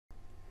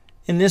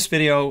In this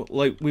video,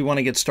 we want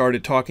to get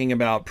started talking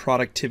about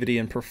productivity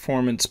and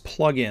performance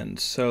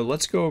plugins. So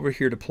let's go over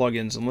here to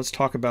plugins and let's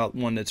talk about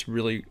one that's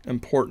really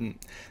important.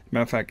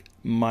 Matter of fact,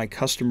 my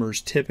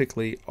customers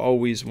typically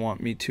always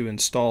want me to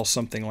install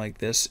something like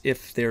this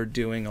if they're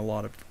doing a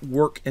lot of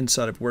work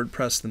inside of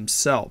WordPress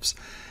themselves.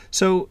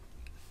 So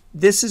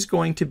this is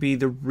going to be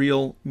the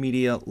Real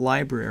Media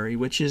Library,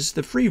 which is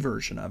the free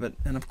version of it.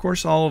 And of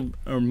course,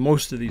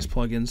 most of these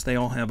plugins, they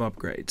all have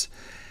upgrades.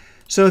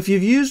 So if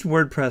you've used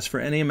WordPress for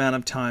any amount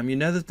of time, you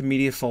know that the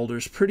media folder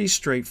is pretty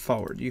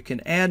straightforward. You can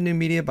add new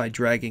media by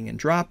dragging and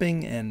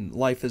dropping, and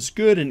life is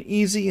good and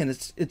easy, and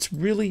it's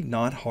really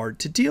not hard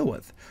to deal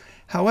with.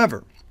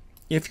 However,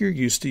 if you're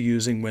used to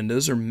using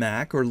Windows or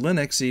Mac or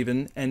Linux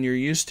even, and you're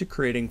used to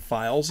creating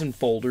files and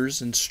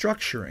folders and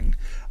structuring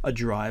a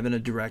drive and a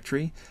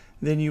directory,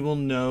 then you will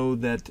know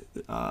that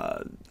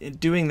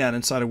doing that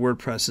inside of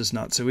WordPress is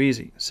not so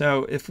easy.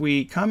 So if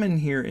we come in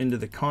here into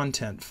the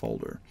content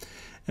folder,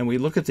 and we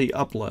look at the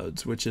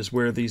uploads, which is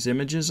where these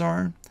images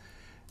are,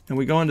 and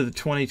we go into the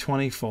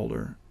 2020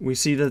 folder, we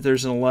see that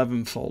there's an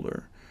 11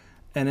 folder.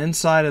 And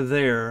inside of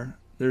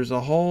there's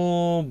a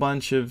whole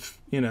bunch of,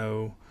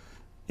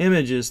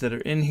 images that are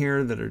in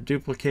here that are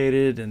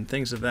duplicated and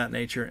things of that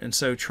nature. And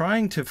so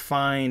trying to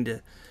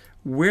find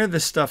where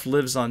this stuff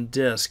lives on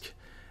disk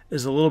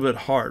is a little bit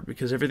hard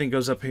because everything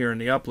goes up here in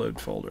the upload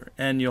folder.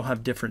 And you'll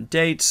have different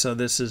dates. So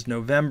this is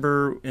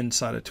November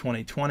inside of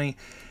 2020.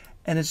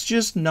 And it's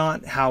just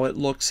not how it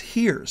looks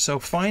here. So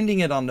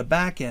finding it on the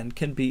back end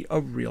can be a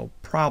real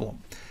problem.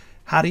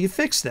 How do you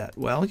fix that?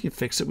 Well, you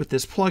fix it with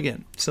this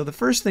plugin. So the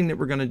first thing that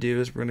we're going to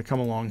do is we're going to come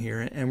along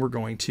here and we're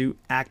going to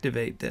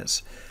activate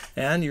this.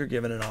 And you're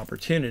given an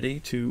opportunity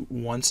to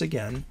once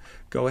again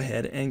go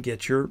ahead and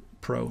get your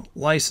Pro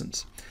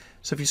license.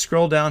 So if you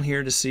scroll down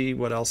here to see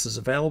what else is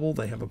available,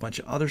 they have a bunch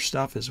of other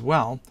stuff as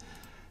well.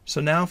 So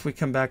now if we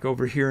come back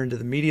over here into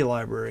the media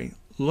library,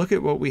 look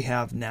at what we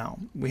have now.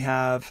 We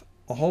have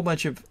a whole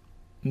bunch of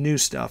new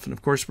stuff, and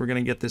of course we're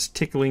going to get this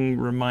tickling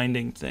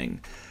reminding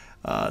thing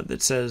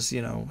that says,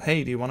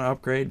 hey, do you want to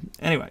upgrade?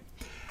 Anyway,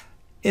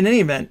 in any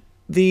event,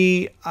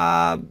 the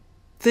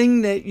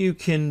thing that you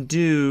can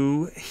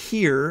do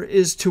here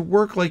is to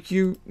work like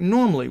you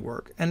normally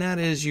work, and that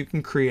is you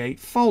can create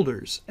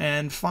folders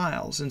and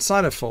files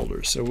inside of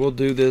folders. So we'll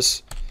do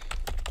this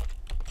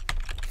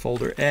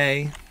folder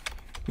A,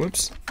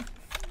 whoops,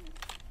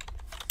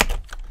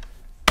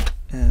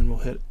 and we'll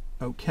hit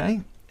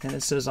OK. And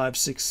it says I've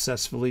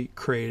successfully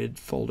created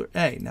folder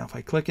A. Now if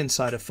I click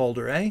inside of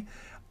folder A,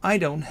 I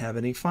don't have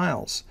any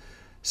files.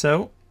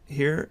 So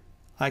here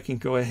I can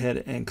go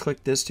ahead and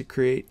click this to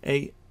create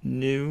a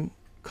new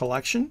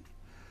collection.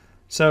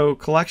 So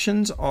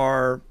collections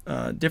are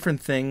different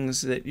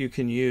things that you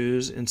can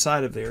use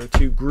inside of there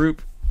to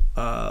group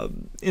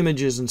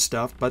images and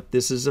stuff, but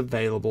this is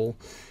available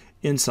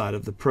inside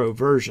of the Pro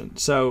version.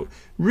 So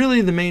really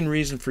the main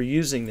reason for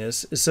using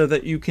this is so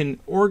that you can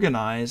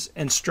organize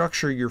and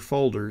structure your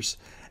folders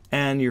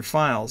and your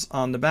files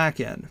on the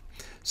back end.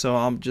 So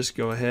I'll just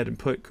go ahead and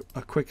put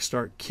a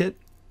Quickstart kit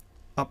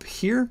up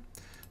here.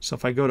 So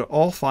if I go to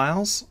all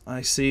files,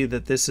 I see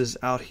that this is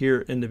out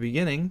here in the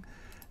beginning.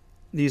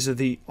 These are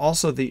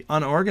also the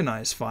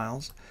unorganized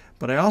files,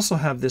 but I also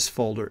have this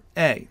folder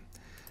A.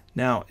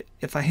 Now,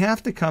 if I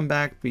have to come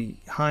back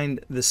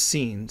behind the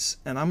scenes,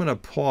 and I'm going to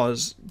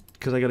pause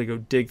because I got to go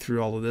dig through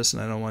all of this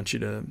and I don't want you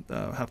to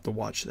have to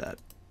watch that.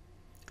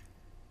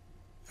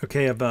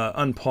 Okay, I've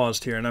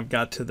unpaused here and I've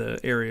got to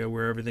the area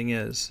where everything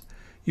is.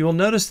 You will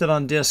notice that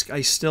on disk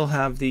I still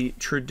have the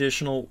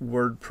traditional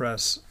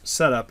WordPress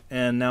setup,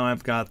 and now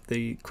I've got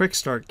the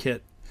Quickstart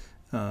kit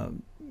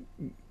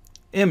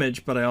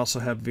image, but I also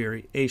have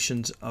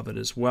variations of it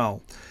as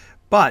well.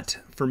 But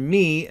for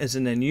me as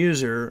an end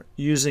user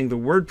using the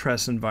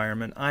WordPress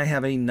environment, I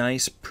have a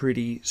nice,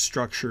 pretty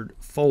structured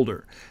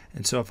folder.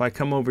 And so if I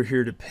come over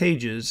here to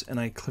pages and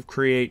I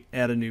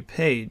add a new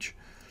page,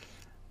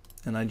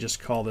 and I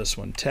just call this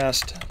one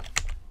test,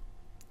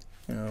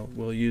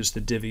 we'll use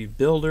the Divi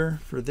builder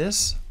for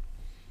this.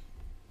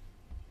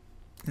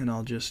 And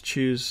I'll just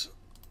choose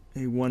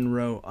a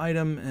one-row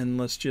item and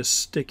let's just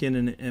stick in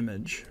an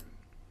image.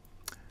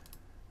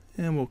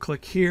 And we'll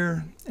click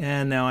here,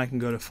 and now I can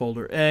go to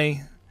folder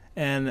A,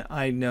 and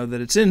I know that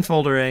it's in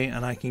folder A,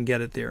 and I can get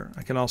it there.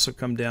 I can also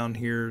come down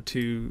here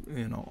to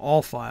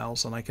all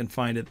files, and I can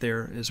find it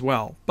there as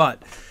well.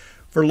 But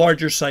for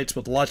larger sites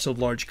with lots of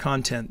large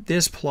content,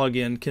 this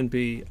plugin can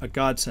be a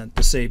godsend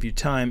to save you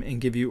time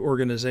and give you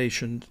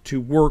organization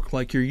to work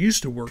like you're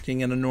used to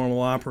working in a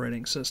normal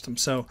operating system.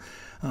 So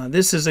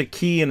this is a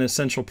key and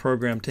essential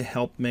program to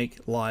help make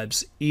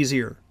lives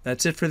easier.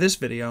 That's it for this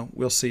video.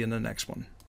 We'll see you in the next one.